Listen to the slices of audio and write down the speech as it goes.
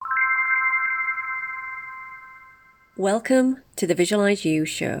Welcome to the Visualize You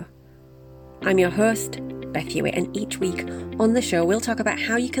show. I'm your host, Beth Hewitt, and each week on the show we'll talk about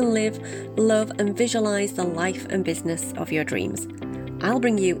how you can live, love and visualize the life and business of your dreams. I'll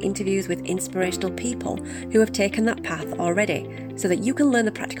bring you interviews with inspirational people who have taken that path already so that you can learn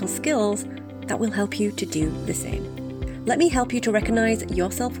the practical skills that will help you to do the same. Let me help you to recognize your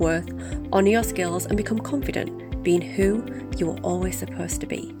self-worth, honor your skills and become confident being who you were always supposed to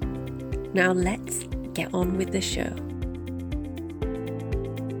be. Now let's get on with the show.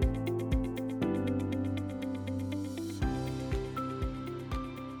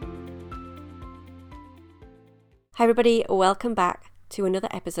 Hi everybody, welcome back to another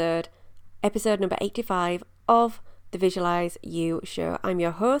episode number 85 of the Visualize You show. I'm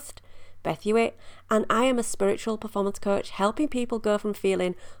your host, Beth Hewitt, and I am a spiritual performance coach helping people go from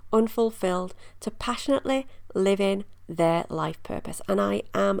feeling unfulfilled to passionately living their life purpose. And I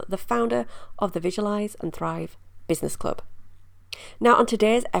am the founder of the Visualize and Thrive Business Club. Now on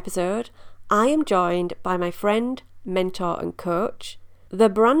today's episode, I am joined by my friend, mentor and coach, the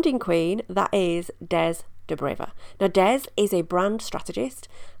branding queen that is Des Dobreva. Now Des is a brand strategist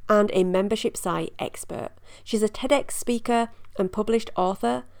and a membership site expert. She's a TEDx speaker and published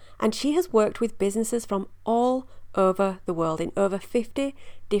author, and she has worked with businesses from all over the world in over 50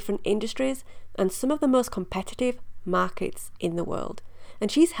 different industries and some of the most competitive markets in the world.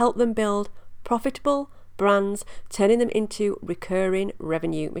 And she's helped them build profitable brands, turning them into recurring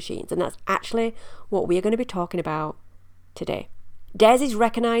revenue machines. And that's actually what we're going to be talking about today. Des is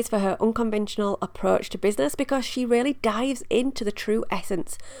recognised for her unconventional approach to business because she really dives into the true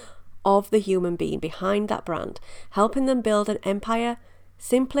essence of the human being behind that brand, helping them build an empire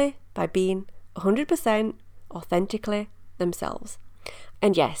simply by being 100% authentically themselves.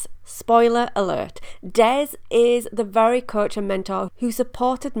 And yes, spoiler alert, Des is the very coach and mentor who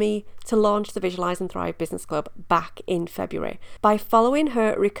supported me to launch the Visualize and Thrive Business Club back in February. By following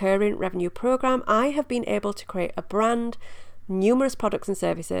her recurring revenue program, I have been able to create a brand, numerous products and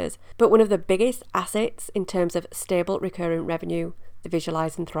services, but one of the biggest assets in terms of stable recurring revenue, the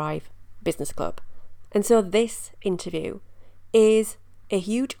Visualize and Thrive Business Club. And so this interview is a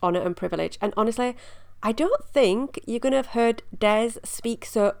huge honour and privilege, and honestly, I don't think you're going to have heard Des speak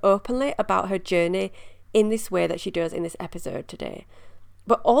so openly about her journey in this way that she does in this episode today.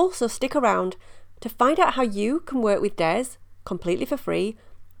 But also stick around to find out how you can work with Des completely for free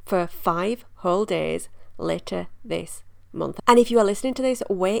for 5 whole days later this month. And if you are listening to this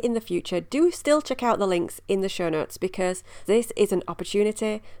way in the future, do still check out the links in the show notes because this is an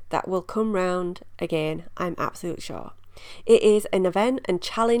opportunity that will come round again, I'm absolutely sure. It is an event and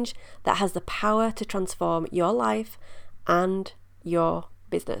challenge that has the power to transform your life and your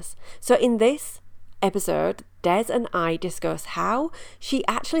business. So in this episode, Des and I discuss how she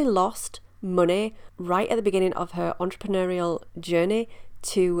actually lost money right at the beginning of her entrepreneurial journey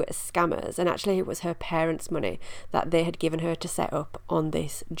to scammers, and actually it was her parents' money that they had given her to set up on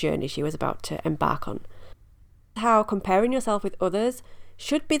this journey she was about to embark on. How comparing yourself with others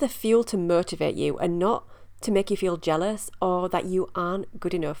should be the fuel to motivate you and not to make you feel jealous or that you aren't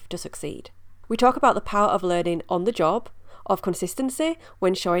good enough to succeed. We talk about the power of learning on the job, of consistency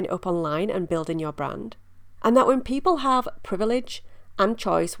when showing up online and building your brand, and that when people have privilege and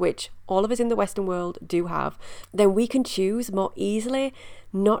choice, which all of us in the Western world do have, then we can choose more easily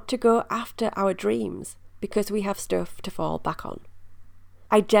not to go after our dreams because we have stuff to fall back on.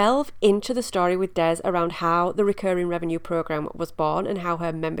 I delve into the story with Des around how the recurring revenue program was born and how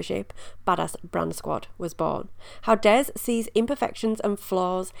her membership, Badass Brand Squad, was born. How Des sees imperfections and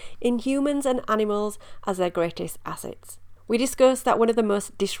flaws in humans and animals as their greatest assets. We discuss that one of the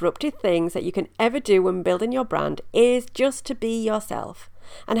most disruptive things that you can ever do when building your brand is just to be yourself,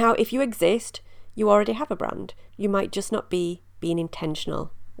 and how if you exist, you already have a brand. You might just not be being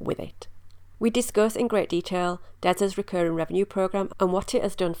intentional with it. We discuss in great detail Des's recurring revenue program and what it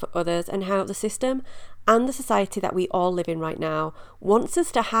has done for others, and how the system and the society that we all live in right now wants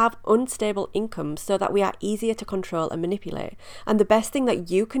us to have unstable incomes so that we are easier to control and manipulate. And the best thing that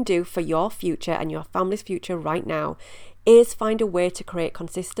you can do for your future and your family's future right now is find a way to create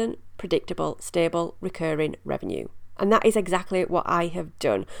consistent, predictable, stable, recurring revenue. And that is exactly what I have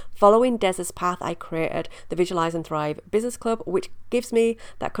done. Following Des's path, I created the Visualize and Thrive Business Club, which gives me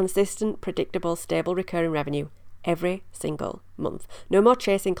that consistent, predictable, stable, recurring revenue every single month. No more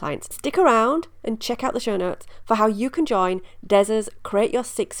chasing clients. Stick around and check out the show notes for how you can join Des's Create Your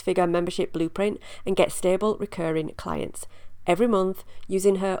 6-Figure Membership Blueprint and get stable, recurring clients every month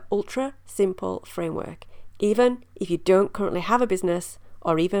using her ultra simple framework, even if you don't currently have a business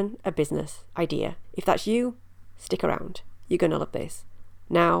or even a business idea. If that's you, stick around. You're going to love this.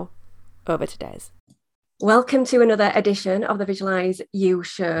 Now, over to Des. Welcome to another edition of the Visualize You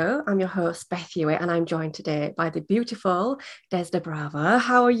show. I'm your host, Beth Hewitt, and I'm joined today by the beautiful Des Brava.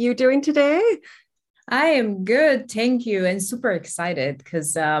 How are you doing today? I am good, thank you, and super excited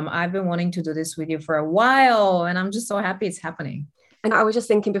because I've been wanting to do this with you for a while, and I'm just so happy it's happening. And I was just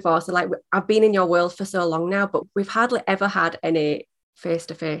thinking before, so like I've been in your world for so long now, but we've hardly ever had any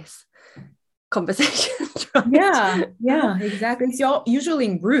face-to-face conversations, right? Yeah, exactly. It's usually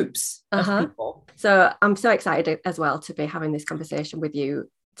in groups of people. So I'm so excited as well to be having this conversation with you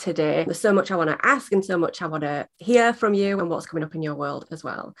today. There's so much I want to ask and so much I want to hear from you and what's coming up in your world as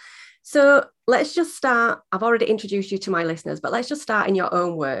well. So let's just start. I've already introduced you to my listeners, but let's just start in your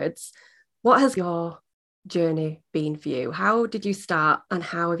own words. What has your journey been for you? How did you start and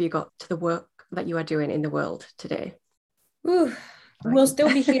how have you got to the work that you are doing in the world today? Ooh, we'll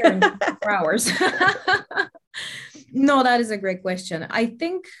still be here in 4 hours. No, that is a great question. I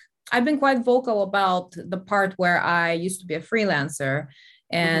think I've been quite vocal about the part where I used to be a freelancer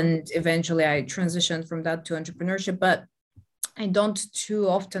and eventually I transitioned from that to entrepreneurship, but I don't too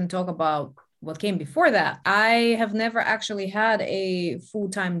often talk about what came before that. I have never actually had a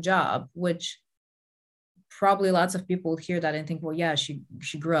full-time job, which probably lots of people would hear that and think, well, yeah, she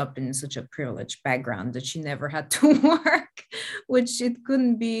grew up in such a privileged background that she never had to work, which it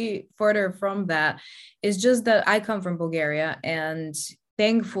couldn't be further from that. It's just that I come from Bulgaria and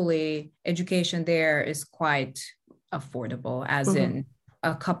thankfully education there is quite affordable, as in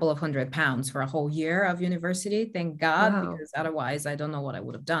a couple of £100 for a whole year of university. Thank God, because otherwise I don't know what I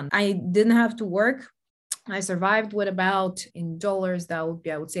would have done. I didn't have to work. I survived with about, in dollars, that would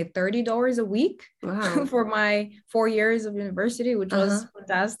be, I would say, $30 a week for my 4 years of university, which was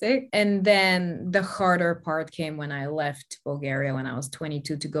fantastic. And then the harder part came when I left Bulgaria when I was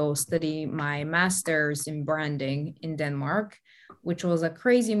 22 to go study my master's in branding in Denmark, which was a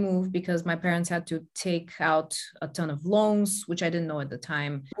crazy move because my parents had to take out a ton of loans, which I didn't know at the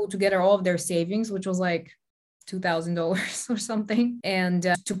time, pull together all of their savings, which was like $2,000 or something, and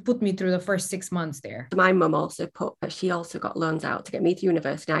to put me through the first 6 months there. My mum also she also got loans out to get me to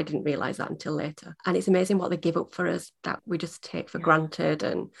university. I didn't realize that until later. And it's amazing what they give up for us that we just take for granted,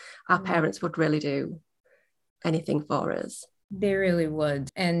 and our parents would really do anything for us. They really would.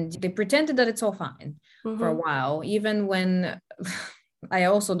 And they pretended that it's all fine for a while, even when I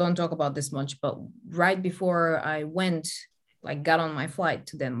also don't talk about this much, but right before I got on my flight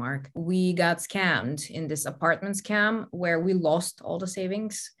to Denmark, we got scammed in this apartment scam where we lost all the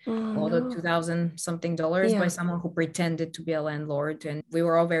savings, all the 2,000 something dollars by someone who pretended to be a landlord. And we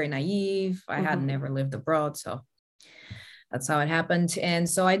were all very naive. I had never lived abroad, so that's how it happened. And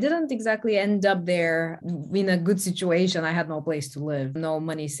so I didn't exactly end up there in a good situation. I had no place to live, no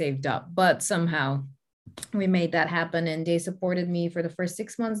money saved up, but somehow we made that happen and they supported me for the first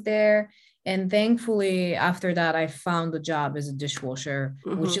 6 months there. And thankfully, after that, I found a job as a dishwasher,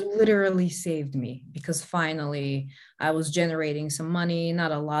 which literally saved me because finally I was generating some money,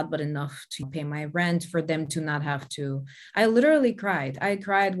 not a lot, but enough to pay my rent for them to not have to. I literally cried. I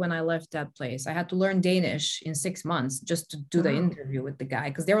cried when I left that place. I had to learn Danish in 6 months just to do the interview with the guy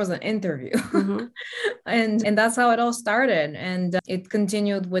because there was an interview. And that's how it all started. And it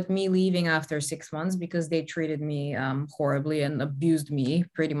continued with me leaving after 6 months because they treated me horribly and abused me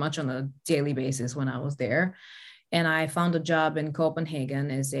pretty much on a daily basis when I was there. And I found a job in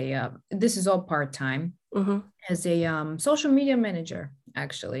Copenhagen as this is all part-time, as a social media manager,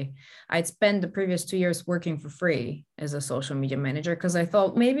 actually. I'd spent the previous 2 years working for free as a social media manager because I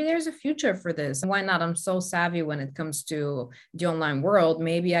thought maybe there's a future for this. Why not? I'm so savvy when it comes to the online world.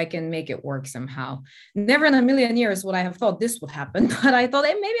 Maybe I can make it work somehow. Never in a million years would I have thought this would happen, but I thought,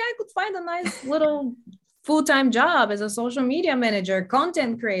 hey, maybe I could find a nice little full-time job as a social media manager,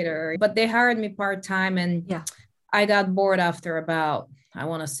 content creator, but they hired me part-time and I got bored after about, I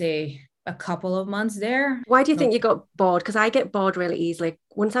want to say, a couple of months there. Why do you think you got bored? Because I get bored really easily.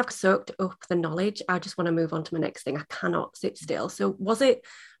 Once I've soaked up the knowledge, I just want to move on to my next thing. I cannot sit still. So was it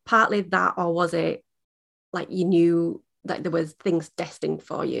partly that, or was it like you knew that there was things destined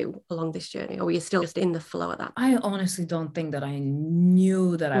for you along this journey, or were you still just in the flow of that? I honestly don't think that I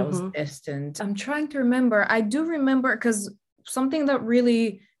knew that I was destined. I'm trying to remember. I do remember because something that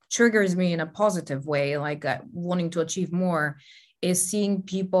really triggers me in a positive way, like wanting to achieve more, is seeing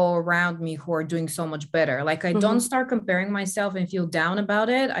people around me who are doing so much better. Like I don't start comparing myself and feel down about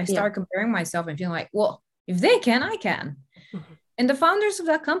it. I start comparing myself and feeling like, well, if they can, I can. And the founders of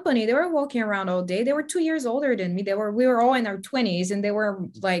that company, they were walking around all day. They were 2 years older than me. We were all in our 20s and they were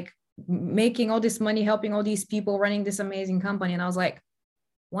like making all this money, helping all these people, running this amazing company. And I was like,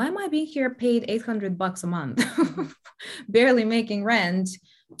 why am I being here paid $800 a month, barely making rent,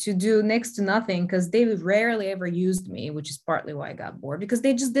 to do next to nothing because they rarely ever used me, which is partly why I got bored, because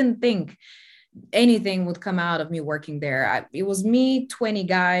they just didn't think anything would come out of me working there. It was me, 20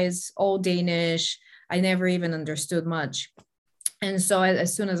 guys, all Danish. I never even understood much. And so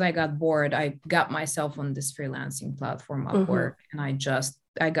as soon as I got bored, I got myself on this freelancing platform, Upwork, and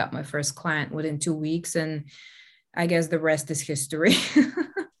I got my first client within 2 weeks. And I guess the rest is history.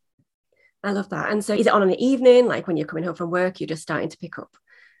 I love that. And so is it on an evening, like when you're coming home from work, you're just starting to pick up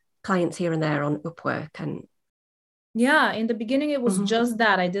clients here and there on Upwork? And yeah, in the beginning, it was just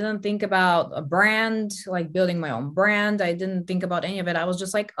that. I didn't think about a brand, like building my own brand. I didn't think about any of it. I was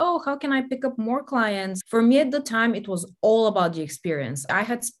just like, oh, how can I pick up more clients? For me at the time, it was all about the experience. I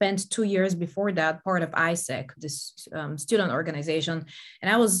had spent 2 years before that part of ISEC, this student organization,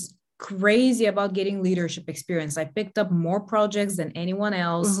 and I was crazy about getting leadership experience. I picked up more projects than anyone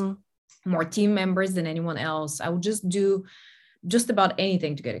else, more team members than anyone else. I would just do just about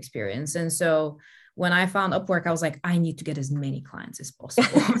anything to get experience. And so when I found Upwork, I was like, I need to get as many clients as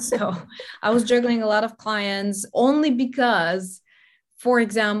possible. So I was juggling a lot of clients only because, for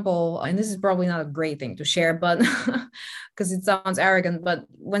example, and this is probably not a great thing to share, but because it sounds arrogant, but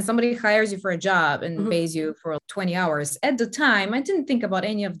when somebody hires you for a job and pays you for 20 hours, at the time, I didn't think about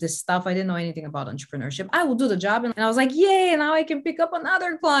any of this stuff. I didn't know anything about entrepreneurship. I will do the job. And I was like, yay, now I can pick up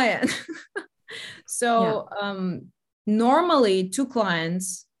another client. So normally 2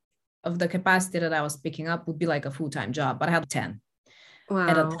 clients of the capacity that I was picking up would be like a full-time job, but I had 10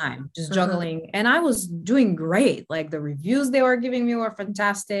 at a time, just juggling. And I was doing great. Like the reviews they were giving me were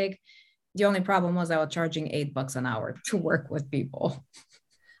fantastic. The only problem was I was charging $8 an hour to work with people.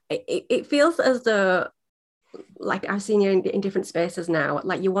 It feels as though, like I've seen you in different spaces now,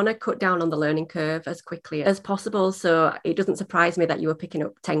 like you want to cut down on the learning curve as quickly as possible. So it doesn't surprise me that you were picking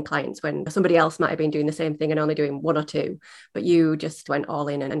up 10 clients when somebody else might have been doing the same thing and only doing 1 or 2, but you just went all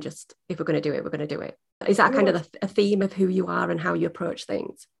in and just, if we're going to do it, we're going to do it. Is that kind of a theme of who you are and how you approach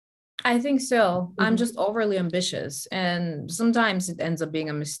things? I think so. I'm just overly ambitious, and sometimes it ends up being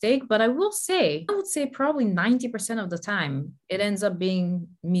a mistake, but I would say probably 90% of the time it ends up being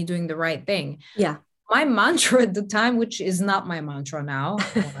me doing the right thing. Yeah. My mantra at the time, which is not my mantra now,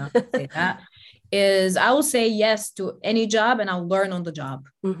 I want to say that, is I will say yes to any job and I'll learn on the job.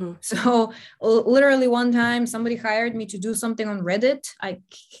 So literally one time somebody hired me to do something on Reddit.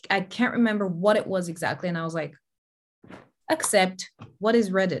 I can't remember what it was exactly. And I was like, accept, what is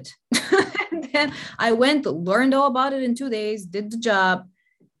Reddit? And then I went, learned all about it in 2 days, did the job.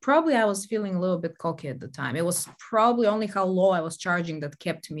 Probably I was feeling a little bit cocky at the time. It was probably only how low I was charging that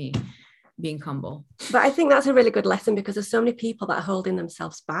kept me being humble. But I think that's a really good lesson, because there's so many people that are holding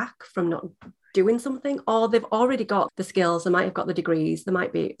themselves back from not doing something, or they've already got the skills, they might have got the degrees, they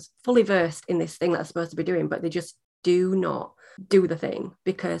might be fully versed in this thing that they're supposed to be doing, but they just do not do the thing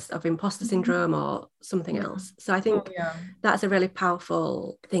because of imposter syndrome or something else. So I think that's a really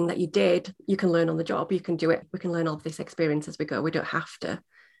powerful thing that you did. You can learn on the job, you can do it, we can learn all of this experience as we go. We don't have to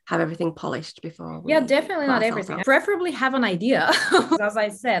have everything polished before we definitely not everything out. Preferably have an idea. As I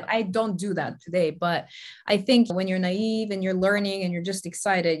said, I don't do that today, but I think when you're naive and you're learning and you're just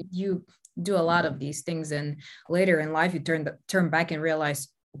excited, you do a lot of these things, and later in life you turn back and realize,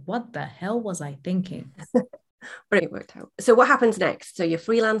 what the hell was I thinking? But it worked out. So what happens next? So you're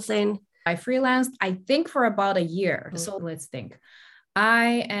freelancing. I freelanced, I think, for about a year. So let's think.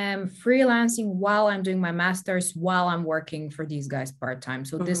 I am freelancing while I'm doing my master's, while I'm working for these guys part-time.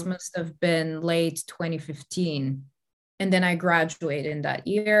 So this must have been late 2015. And then I graduated in that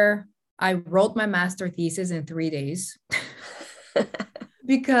year. I wrote my master thesis in 3 days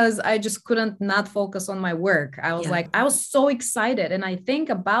because I just couldn't not focus on my work. I was I was so excited. And I think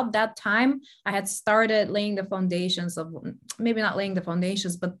about that time, I had started laying the foundations of, maybe not laying the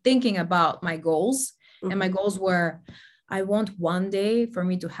foundations, but thinking about my goals. And my goals were, I want one day for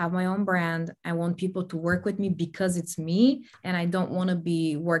me to have my own brand. I want people to work with me because it's me. And I don't want to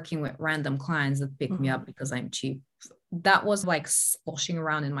be working with random clients that pick me up because I'm cheap. That was like sloshing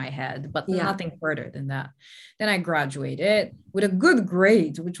around in my head, but nothing further than that. Then I graduated with a good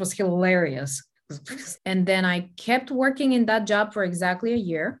grade, which was hilarious. And then I kept working in that job for exactly a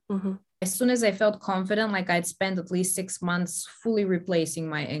year. As soon as I felt confident, like I'd spent at least 6 months fully replacing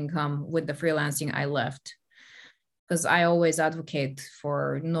my income with the freelancing, I left. Because I always advocate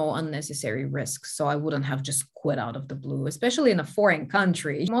for no unnecessary risks. So I wouldn't have just quit out of the blue, especially in a foreign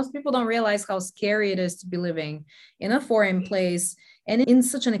country. Most people don't realize how scary it is to be living in a foreign place and in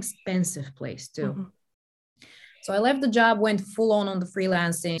such an expensive place too. So I left the job, went full on the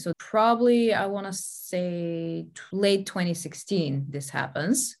freelancing. So probably, I want to say late 2016, this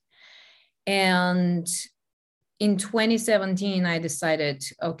happens. And in 2017, I decided,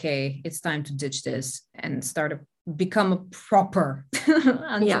 okay, it's time to ditch this and become a proper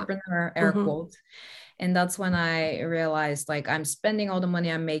entrepreneur, air quotes. And that's when I realized, like, I'm spending all the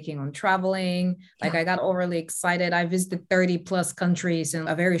money I'm making on traveling. Like, I got overly excited. I visited 30 plus countries in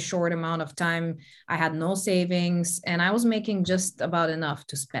a very short amount of time. I had no savings and I was making just about enough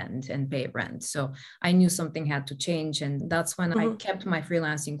to spend and pay rent. So I knew something had to change. And that's when I kept my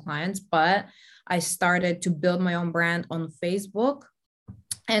freelancing clients, but I started to build my own brand on Facebook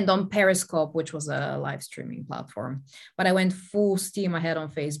and on Periscope, which was a live streaming platform. But I went full steam ahead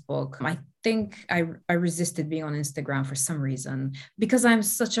on Facebook. I think I resisted being on Instagram for some reason because I'm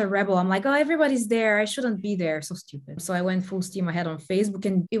such a rebel. I'm like, oh, everybody's there. I shouldn't be there. So stupid. So I went full steam ahead on Facebook,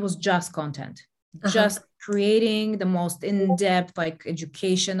 and it was just content. Just creating the most in-depth, like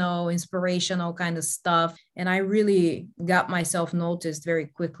educational, inspirational kind of stuff. And I really got myself noticed very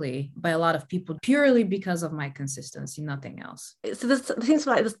quickly by a lot of people purely because of my consistency, nothing else. So it seems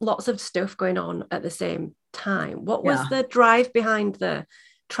like there's lots of stuff going on at the same time. What was the drive behind the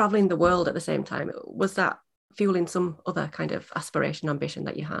traveling the world at the same time? Was that fueling some other kind of aspiration, ambition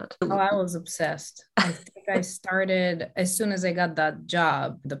that you had? Oh, I was obsessed. I think I started as soon as I got that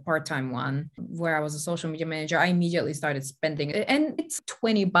job, the part-time one, where I was a social media manager. I immediately started spending it. And it's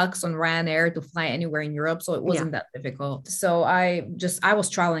 $20 on Ryanair to fly anywhere in Europe. So it wasn't that difficult. So I was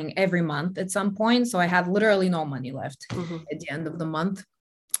traveling every month at some point. So I had literally no money left at the end of the month.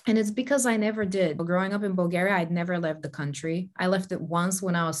 And it's because I never did. Growing up in Bulgaria, I'd never left the country. I left it once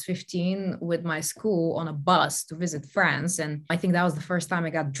when I was 15 with my school on a bus to visit France. And I think that was the first time I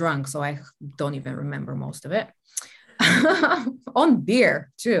got drunk. So I don't even remember most of it. On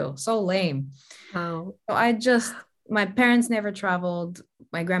beer too. So lame. Wow. So my parents never traveled.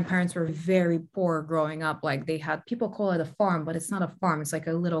 My grandparents were very poor growing up. Like, they had, people call it a farm, but it's not a farm. It's like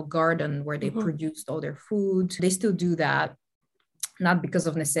a little garden where they produced all their food. They still do that. Not because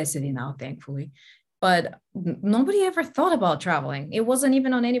of necessity now, thankfully, but nobody ever thought about traveling. It wasn't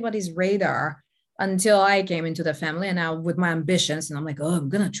even on anybody's radar until I came into the family, and now with my ambitions, and I'm like, oh, I'm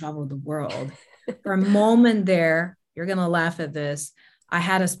going to travel the world. For a moment there, you're going to laugh at this, I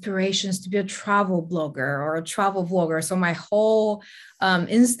had aspirations to be a travel blogger or a travel vlogger. So my whole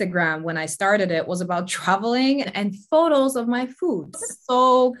Instagram, when I started it, was about traveling and photos of my food.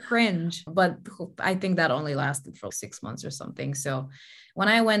 So cringe. But I think that only lasted for 6 months or something. So when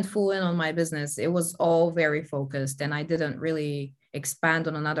I went full in on my business, it was all very focused, and I didn't really expand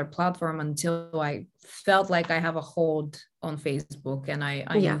on another platform until I felt like I have a hold on Facebook, and I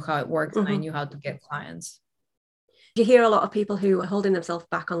knew how it worked, and I knew how to get clients. You hear a lot of people who are holding themselves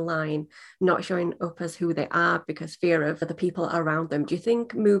back online, not showing up as who they are because fear of the people around them. Do you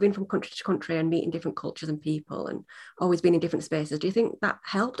think moving from country to country and meeting different cultures and people and always being in different spaces, do you think that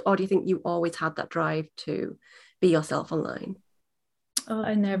helped, or do you think you always had that drive to be yourself online? Oh,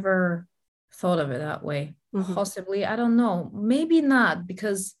 I never thought of it that way. Possibly, I don't know. Maybe not,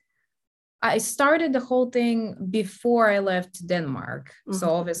 because I started the whole thing before I left Denmark. So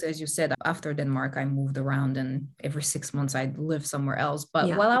obviously, as you said, after Denmark, I moved around, and every 6 months I'd live somewhere else. But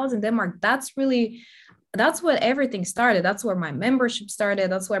while I was in Denmark, that's what everything started. That's where my membership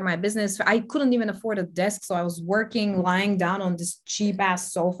started. That's where my business, I couldn't even afford a desk. So I was working, lying down on this cheap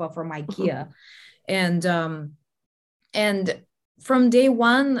ass sofa from IKEA. And from day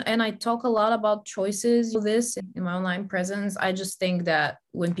one, and I talk a lot about choices, this in my online presence, I just think that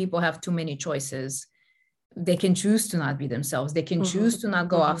when people have too many choices, they can choose to not be themselves. They can choose to not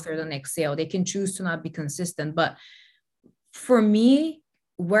go after the next sale. They can choose to not be consistent. But for me,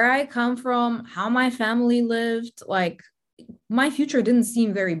 where I come from, how my family lived, like, my future didn't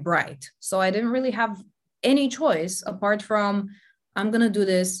seem very bright. So I didn't really have any choice apart from, I'm going to do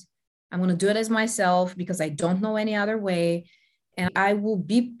this. I'm going to do it as myself because I don't know any other way. And I will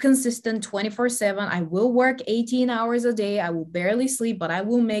be consistent 24/7. I will work 18 hours a day. I will barely sleep, but I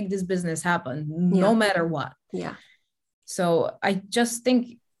will make this business happen no matter what. Yeah. So I just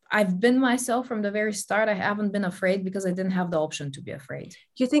think I've been myself from the very start. I haven't been afraid because I didn't have the option to be afraid.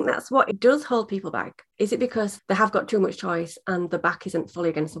 Do you think that's what it does hold people back? Is it because they have got too much choice and the back isn't fully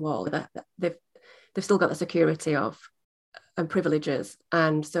against the wall? They've still got the security of and privileges,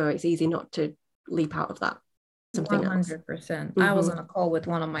 and so it's easy not to leap out of that? 100%. I was on a call with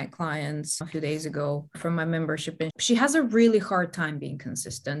one of my clients a few days ago from my membership, and she has a really hard time being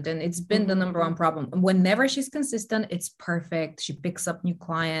consistent, and it's been the number one problem. Whenever she's consistent, it's perfect. She picks up new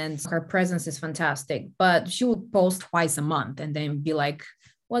clients. Her presence is fantastic, but she would post twice a month and then be like,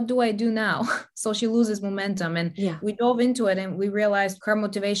 what do I do now? So she loses momentum. And we dove into it and we realized her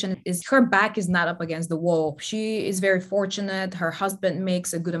motivation is her back is not up against the wall. She is very fortunate. Her husband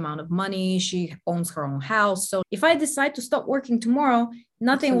makes a good amount of money. She owns her own house. So if I decide to stop working tomorrow,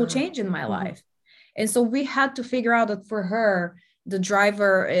 nothing will change in my life. And so we had to figure out that for her, the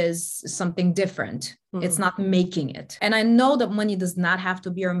driver is something different. It's not making it. And I know that money does not have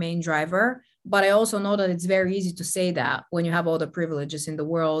to be our main driver, but I also know that it's very easy to say that when you have all the privileges in the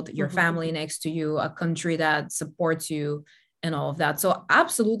world, your family next to you, a country that supports you, and all of that. So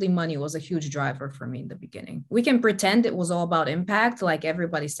absolutely money was a huge driver for me in the beginning. We can pretend it was all about impact, like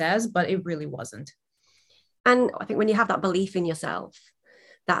everybody says, but it really wasn't. And I think when you have that belief in yourself,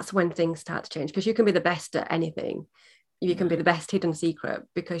 that's when things start to change, because you can be the best at anything. You can be the best hidden secret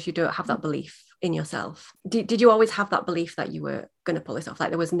because you don't have that belief in yourself. Did you always have that belief that you were going to pull this off? Like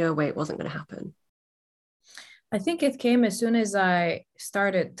there was no way it wasn't going to happen? I think it came as soon as I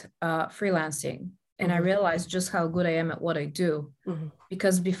started freelancing and I realized just how good I am at what I do.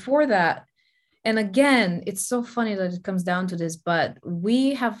 Because before that, and again, it's so funny that it comes down to this, but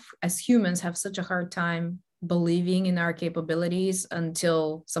we have, as humans, have such a hard time believing in our capabilities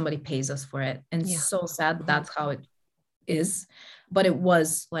until somebody pays us for it. And it's so sad that's how it is, but it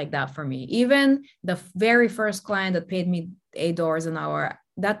was like that for me. Even the very first client that paid me $8 an hour,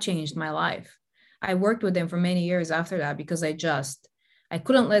 that changed my life. I worked with them for many years after that because I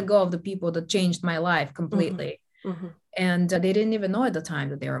couldn't let go of the people that changed my life completely. And they didn't even know at the time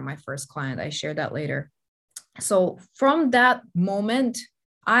that they were my first client. I shared that later. So from that moment,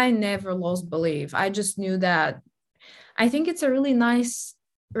 I never lost belief. I just knew that I think it's a really nice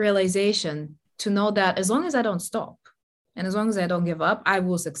realization to know that as long as I don't stop, and as long as I don't give up, I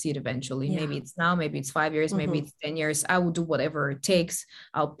will succeed eventually. Maybe it's now, maybe it's 5 years, maybe it's 10 years. I will do whatever it takes.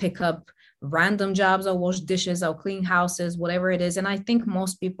 I'll pick up random jobs. I'll wash dishes. I'll clean houses, whatever it is. And I think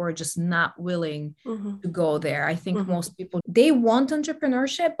most people are just not willing to go there. I think most people, they want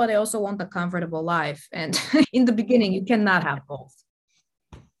entrepreneurship, but they also want a comfortable life. And in the beginning, you cannot have both.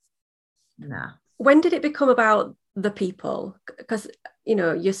 Nah. When did it become about the people? Because,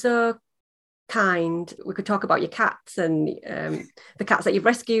 you're so kind. We could talk about your cats and the cats that you've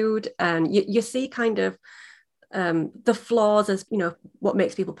rescued, and you see kind of the flaws as what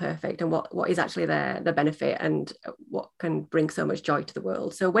makes people perfect and what is actually their benefit and what can bring so much joy to the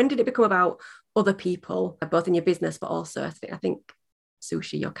world. So when did it become about other people, both in your business but also I think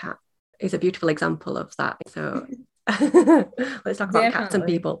Sushi, your cat, is a beautiful example of that. So let's talk about cats and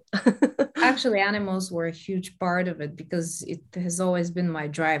people. Actually, animals were a huge part of it because it has always been my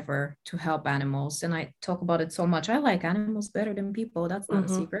driver to help animals. And I talk about it so much. I like animals better than people. That's not a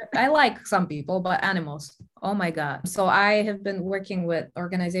secret. I like some people, but animals, oh my God. So I have been working with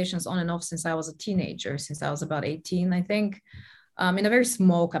organizations on and off since I was a teenager, since I was about 18, I think. In a very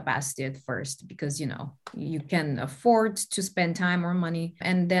small capacity at first, because, you can afford to spend time or money.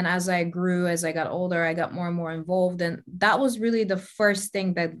 And then as I grew, as I got older, I got more and more involved. And that was really the first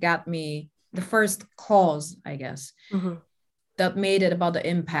thing that got me, the first cause, I guess, that made it about the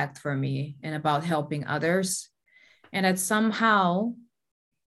impact for me and about helping others. And that somehow,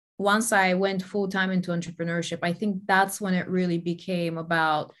 once I went full time into entrepreneurship, I think that's when it really became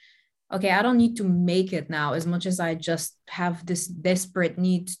about, okay, I don't need to make it now as much as I just have this desperate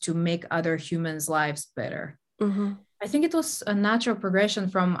need to make other humans' lives better. I think it was a natural progression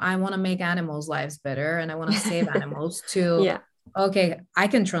from I want to make animals' lives better and I want to save animals to, okay, I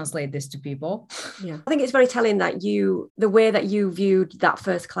can translate this to people. I think it's very telling that the way that you viewed that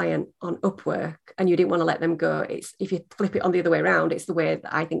first client on Upwork and you didn't want to let them go, it's, if you flip it on the other way around, it's the way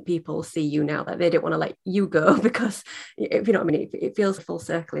that I think people see you now, that they don't want to let you go because, if you know what I mean, it feels full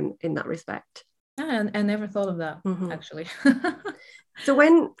circle in that respect. I never thought of that, actually. So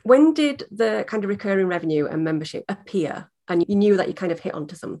when did the kind of recurring revenue and membership appear and you knew that you kind of hit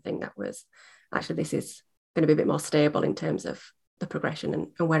onto something that was actually, this is going to be a bit more stable in terms of the progression and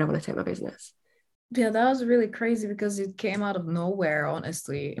where I want to take my business? Yeah, that was really crazy because it came out of nowhere,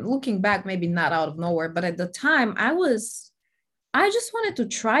 honestly. Looking back, maybe not out of nowhere, but at the time I just wanted to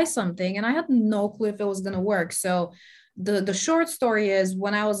try something and I had no clue if it was going to work. So the short story is,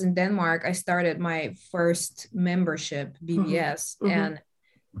 when I was in Denmark, I started my first membership, BBS, and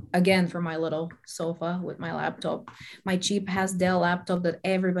again, for my little sofa with my laptop, my cheap Hasdell laptop that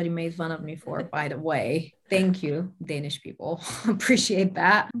everybody made fun of me for, by the way. Thank you, Danish people. Appreciate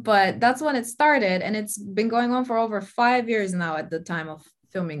that. But that's when it started. And it's been going on for over 5 years now at the time of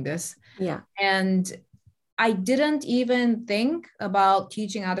filming this. Yeah. And I didn't even think about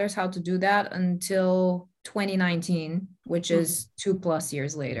teaching others how to do that until 2019, which is 2+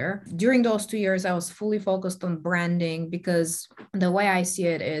 years later. During those 2 years, I was fully focused on branding, because the way I see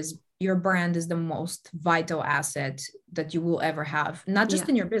it is your brand is the most vital asset that you will ever have, not just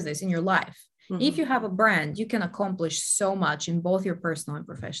in your business, in your life. If you have a brand, you can accomplish so much in both your personal and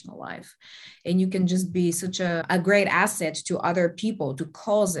professional life. And you can just be such a great asset to other people, to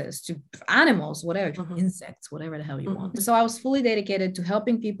causes, to animals, whatever, insects, whatever the hell you want. So I was fully dedicated to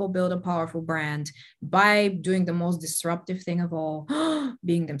helping people build a powerful brand by doing the most disruptive thing of all,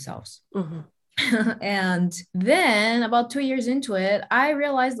 being themselves. And then about 2 years into it, I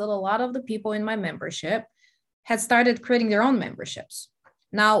realized that a lot of the people in my membership had started creating their own memberships.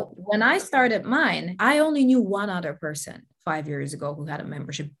 Now, when I started mine, I only knew one other person 5 years ago who had a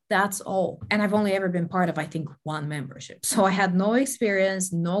membership. That's all. And I've only ever been part of, I think, one membership. So I had no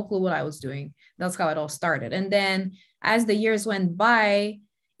experience, no clue what I was doing. That's how it all started. And then as the years went by,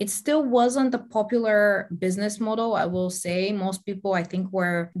 it still wasn't a popular business model, I will say. Most people, I think,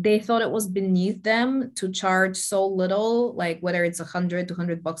 they thought it was beneath them to charge so little, like whether it's $100 to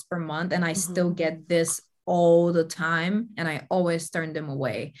 $200 per month. And I still get this all the time, and I always turn them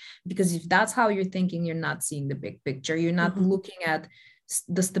away, because if that's how you're thinking, you're not seeing the big picture. You're not looking at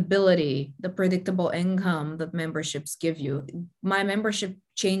the stability, the predictable income that memberships give you. My membership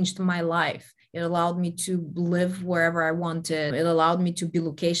changed my life. It allowed me to live wherever I wanted. It allowed me to be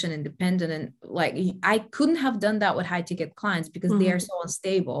location independent. And like, I couldn't have done that with high ticket clients, because they are so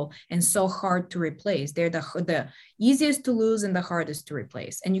unstable and so hard to replace. They're the easiest to lose and the hardest to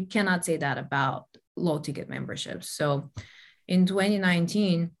replace. And you cannot say that about low ticket memberships. So in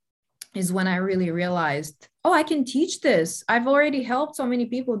 2019 is when I really realized, oh, I can teach this. I've already helped so many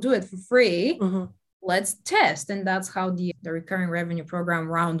people do it for free. Let's test. And that's how the recurring revenue program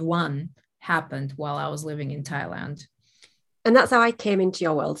round 1 happened while I was living in Thailand. And that's how I came into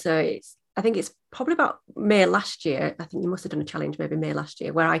your world. So I think it's probably about May last year. I think you must have done a challenge maybe May last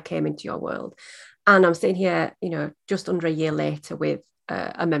year, where I came into your world. And I'm sitting here, just under a year later with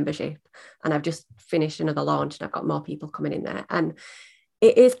a membership, and I've just finished another launch, and I've got more people coming in there. And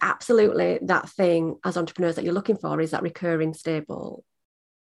it is absolutely that thing as entrepreneurs that you're looking for, is that recurring, stable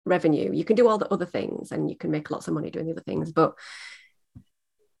revenue. You can do all the other things and you can make lots of money doing the other things, but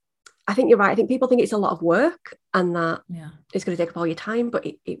I think you're right. I think people think it's a lot of work and that it's going to take up all your time, but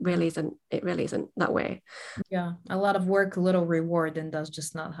it really isn't. It really isn't that way. Yeah, a lot of work, a little reward, and that's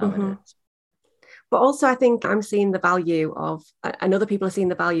just not how it is. But also, I think I'm seeing the value of, and other people are seeing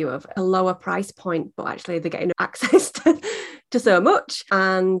the value of, a lower price point, but actually they're getting access to so much,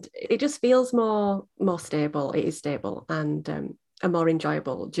 and it just feels more stable. It is stable, and a more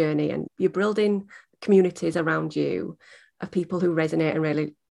enjoyable journey, and you're building communities around you of people who resonate and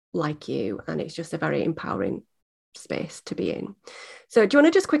really like you, and it's just a very empowering space to be in. So do you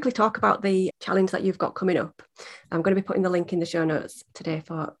want to just quickly talk about the challenge that you've got coming up? I'm going to be putting the link in the show notes today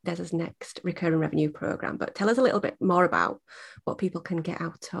for Deza's next recurring revenue program, but tell us a little bit more about what people can get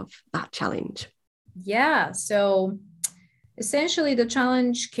out of that challenge. Yeah, so essentially the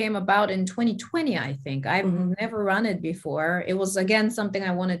challenge came about in 2020, I think. I've never run it before. It was, again, something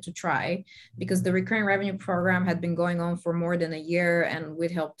I wanted to try, because the recurring revenue program had been going on for more than a year, and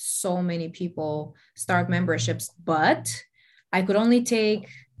we'd helped so many people start memberships, but I could only take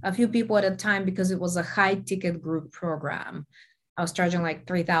a few people at a time because it was a high ticket group program. I was charging like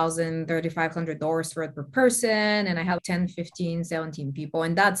 $3,000, $3,500 for it per person. And I had 10, 15, 17 people,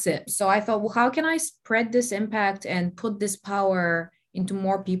 and that's it. So I thought, well, how can I spread this impact and put this power into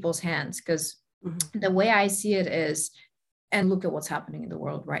more people's hands? Because the way I see it is, and look at what's happening in the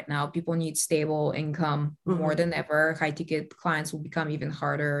world right now. People need stable income more than ever. High ticket clients will become even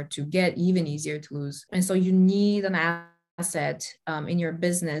harder to get, even easier to lose. And so you need an asset in your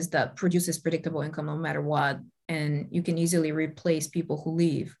business that produces predictable income no matter what. And you can easily replace people who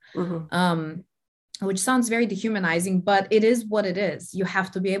leave, which sounds very dehumanizing, but it is what it is. You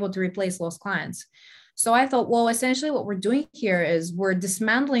have to be able to replace lost clients. So I thought, well, essentially what we're doing here is we're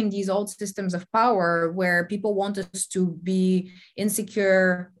dismantling these old systems of power where people want us to be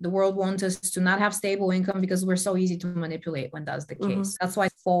insecure. The world wants us to not have stable income because we're so easy to manipulate when that's the case. That's why I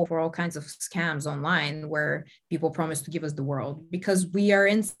fall for all kinds of scams online where people promise to give us the world, because we are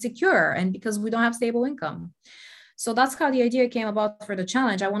insecure and because we don't have stable income. So that's how the idea came about for the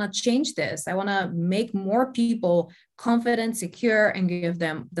challenge. I want to change this. I want to make more people confident, secure, and give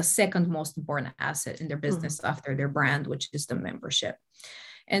them the second most important asset in their business after their brand, which is the membership.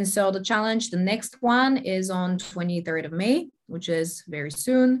 And so the challenge, the next one, is on 23rd of May, which is very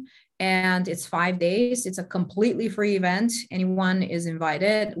soon. And it's 5 days. It's a completely free event. Anyone is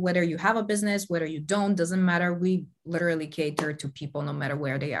invited, whether you have a business, whether you don't, doesn't matter. We literally cater to people no matter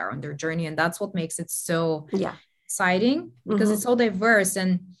where they are on their journey. And that's what makes it so exciting, because it's so diverse,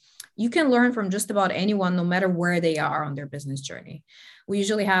 and you can learn from just about anyone, no matter where they are on their business journey. We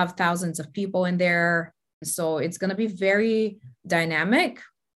usually have thousands of people in there. So it's going to be very dynamic.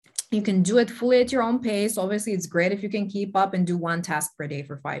 You can do it fully at your own pace. Obviously, it's great if you can keep up and do one task per day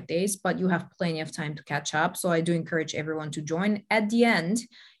for 5 days, but you have plenty of time to catch up. So I do encourage everyone to join at the end.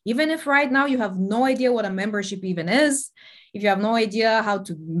 Even if right now you have no idea what a membership even is, if you have no idea how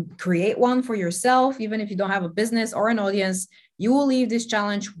to create one for yourself, even if you don't have a business or an audience, you will leave this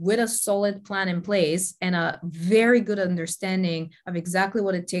challenge with a solid plan in place and a very good understanding of exactly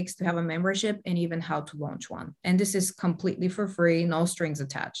what it takes to have a membership and even how to launch one. And this is completely for free, no strings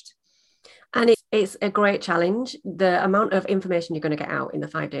attached. And it's a great challenge. The amount of information you're going to get out in the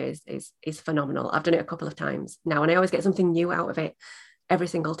 5 days is phenomenal. I've done it a couple of times now, and I always get something new out of it every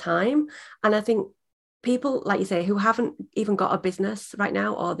single time. And I think people, like you say, who haven't even got a business right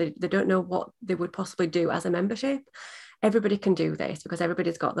now, or they don't know what they would possibly do as a membership, everybody can do this, because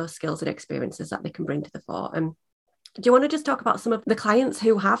everybody's got those skills and experiences that they can bring to the fore. And do you want to just talk about some of the clients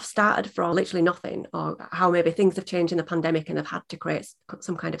who have started from literally nothing, or how maybe things have changed in the pandemic and they've had to create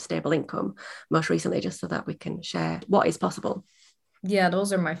some kind of stable income most recently, just so that we can share what is possible? Yeah,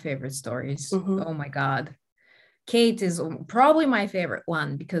 those are my favorite stories. Oh my God. Kate is probably my favorite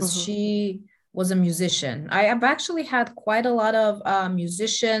one, because she was a musician. I have actually had quite a lot of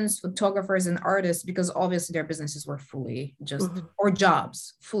musicians, photographers, and artists, because obviously their businesses were fully or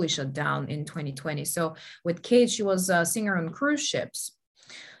jobs fully shut down in 2020. So with Kate, she was a singer on cruise ships.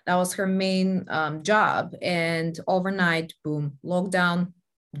 That was her main job. And overnight, boom, lockdown,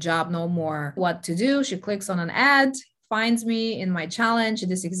 job no more. What to do? She clicks on an ad, finds me in my challenge,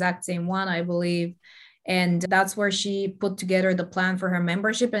 this exact same one, I believe. And that's where she put together the plan for her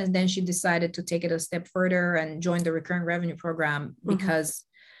membership. And then she decided to take it a step further and join the recurring revenue program, because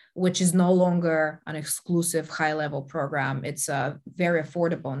which is no longer an exclusive high level program. It's very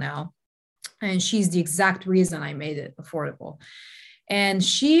affordable now. And she's the exact reason I made it affordable. And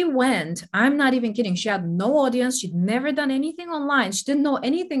she went, I'm not even kidding. She had no audience. She'd never done anything online. She didn't know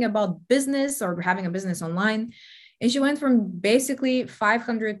anything about business or having a business online. And she went from basically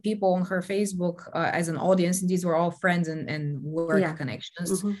 500 people on her Facebook as an audience, and these were all friends and work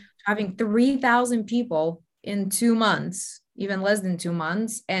connections, to having 3,000 people in 2 months, even less than 2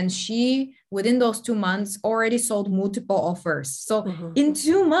 months. And she, within those 2 months, already sold multiple offers. So in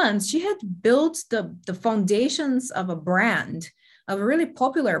 2 months, she had built the foundations of a brand, of a really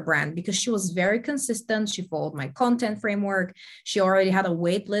popular brand, because she was very consistent. She followed my content framework. She already had a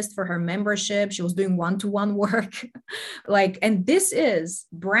wait list for her membership. She was doing one-to-one work. And this is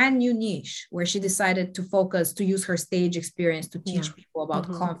brand new niche where she decided to focus, to use her stage experience to teach people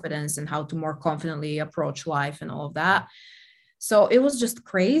about confidence and how to more confidently approach life and all of that. So it was just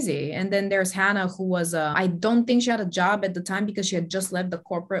crazy. And then there's Hannah, who was, I don't think she had a job at the time, because she had just left the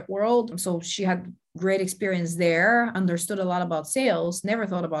corporate world. So she had great experience there, understood a lot about sales, never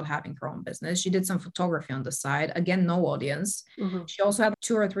thought about having her own business. She did some photography on the side. Again, no audience. She also had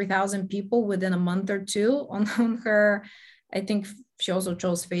 2,000 or 3,000 people within a month or two on her. I think she also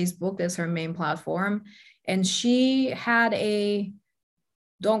chose Facebook as her main platform. And she had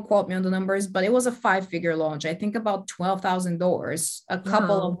don't quote me on the numbers, but it was a 5-figure launch. I think about $12,000 a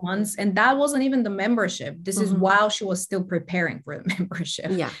couple of months. And that wasn't even the membership. This is while she was still preparing for the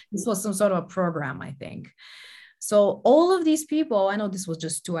membership. Yeah. This was some sort of a program, I think. So all of these people, I know this was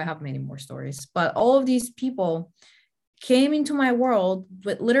just 2, I have many more stories, but all of these people came into my world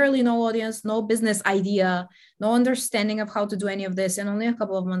with literally no audience, no business idea, no understanding of how to do any of this. And only a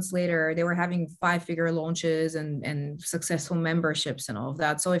couple of months later, they were having 5-figure launches and successful memberships and all of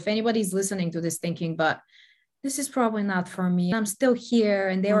that. So if anybody's listening to this thinking, but this is probably not for me, I'm still here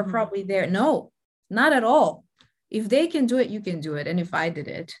and they were probably there. No, not at all. If they can do it, you can do it. And if I did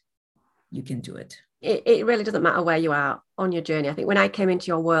it, you can do it. It really doesn't matter where you are on your journey. I think when I came into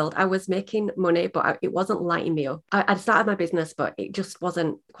your world, I was making money, but it wasn't lighting me up. I'd started my business, but it just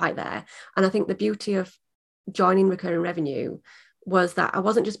wasn't quite there. And I think the beauty of joining recurring revenue was that I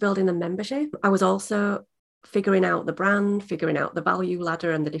wasn't just building the membership. I was also figuring out the brand, figuring out the value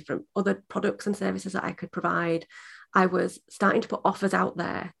ladder and the different other products and services that I could provide. I was starting to put offers out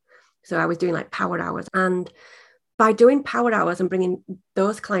there. So I was doing like power hours, and by doing power hours and bringing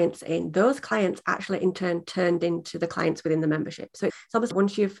those clients in, those clients actually in turn turned into the clients within the membership. So it's obviously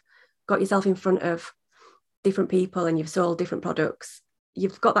once you've got yourself in front of different people and you've sold different products,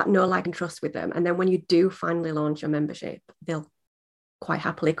 you've got that know, like, and trust with them. And then when you do finally launch your membership, they'll quite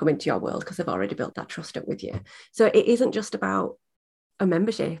happily come into your world because they've already built that trust up with you. So it isn't just about a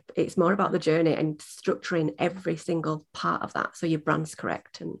membership, it's more about the journey and structuring every single part of that so your brand's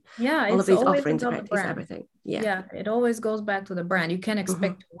correct, and all of these offerings are correct. It's everything. Yeah, it always goes back to the brand. You can't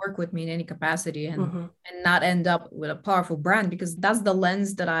expect to work with me in any capacity and not end up with a powerful brand, because that's the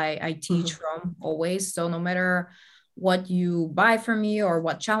lens that I teach from always. So no matter what you buy from me or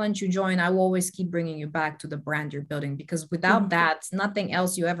what challenge you join, I will always keep bringing you back to the brand you're building, because without that, nothing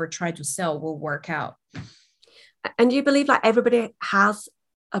else you ever try to sell will work out. And you believe like everybody has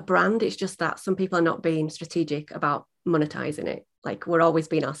a brand, it's just that some people are not being strategic about monetizing it. Like we're always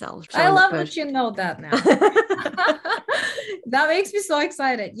being ourselves. I love that you know that now. That makes me so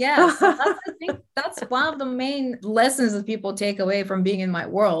excited. Yes, I think that's one of the main lessons that people take away from being in my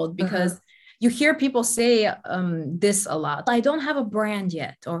world, because you hear people say this a lot. I don't have a brand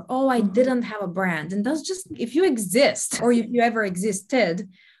yet, or, oh, I didn't have a brand. And that's just, if you exist, or if you ever existed,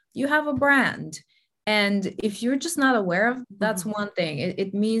 you have a brand. And if you're just not aware of, that's one thing.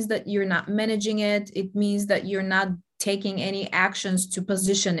 It means that you're not managing it. It means that you're not taking any actions to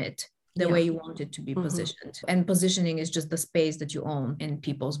position it the way you want it to be positioned. And positioning is just the space that you own in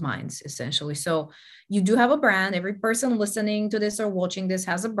people's minds, essentially. So you do have a brand. Every person listening to this or watching this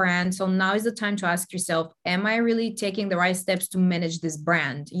has a brand. So now is the time to ask yourself, am I really taking the right steps to manage this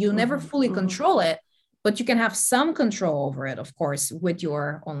brand? You'll never fully control it, but you can have some control over it, of course, with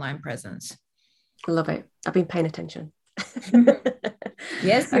your online presence. I love it. I've been paying attention.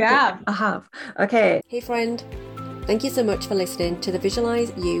 Yes, you have. I have. Okay. Hey, friend. Thank you so much for listening to the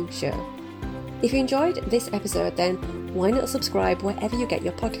Visualize You show. If you enjoyed this episode, then why not subscribe wherever you get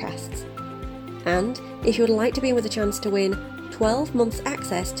your podcasts? And if you would like to be in with a chance to win 12 months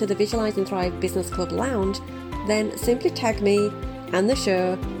access to the Visualize and Thrive Business Club Lounge, then simply tag me and the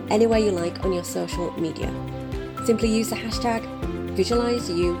show anywhere you like on your social media. Simply use the hashtag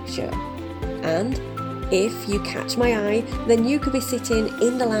VisualizeYouShow. And if you catch my eye, then you could be sitting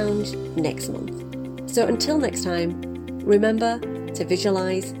in the lounge next month. So until next time, remember to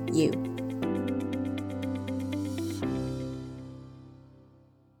visualize you.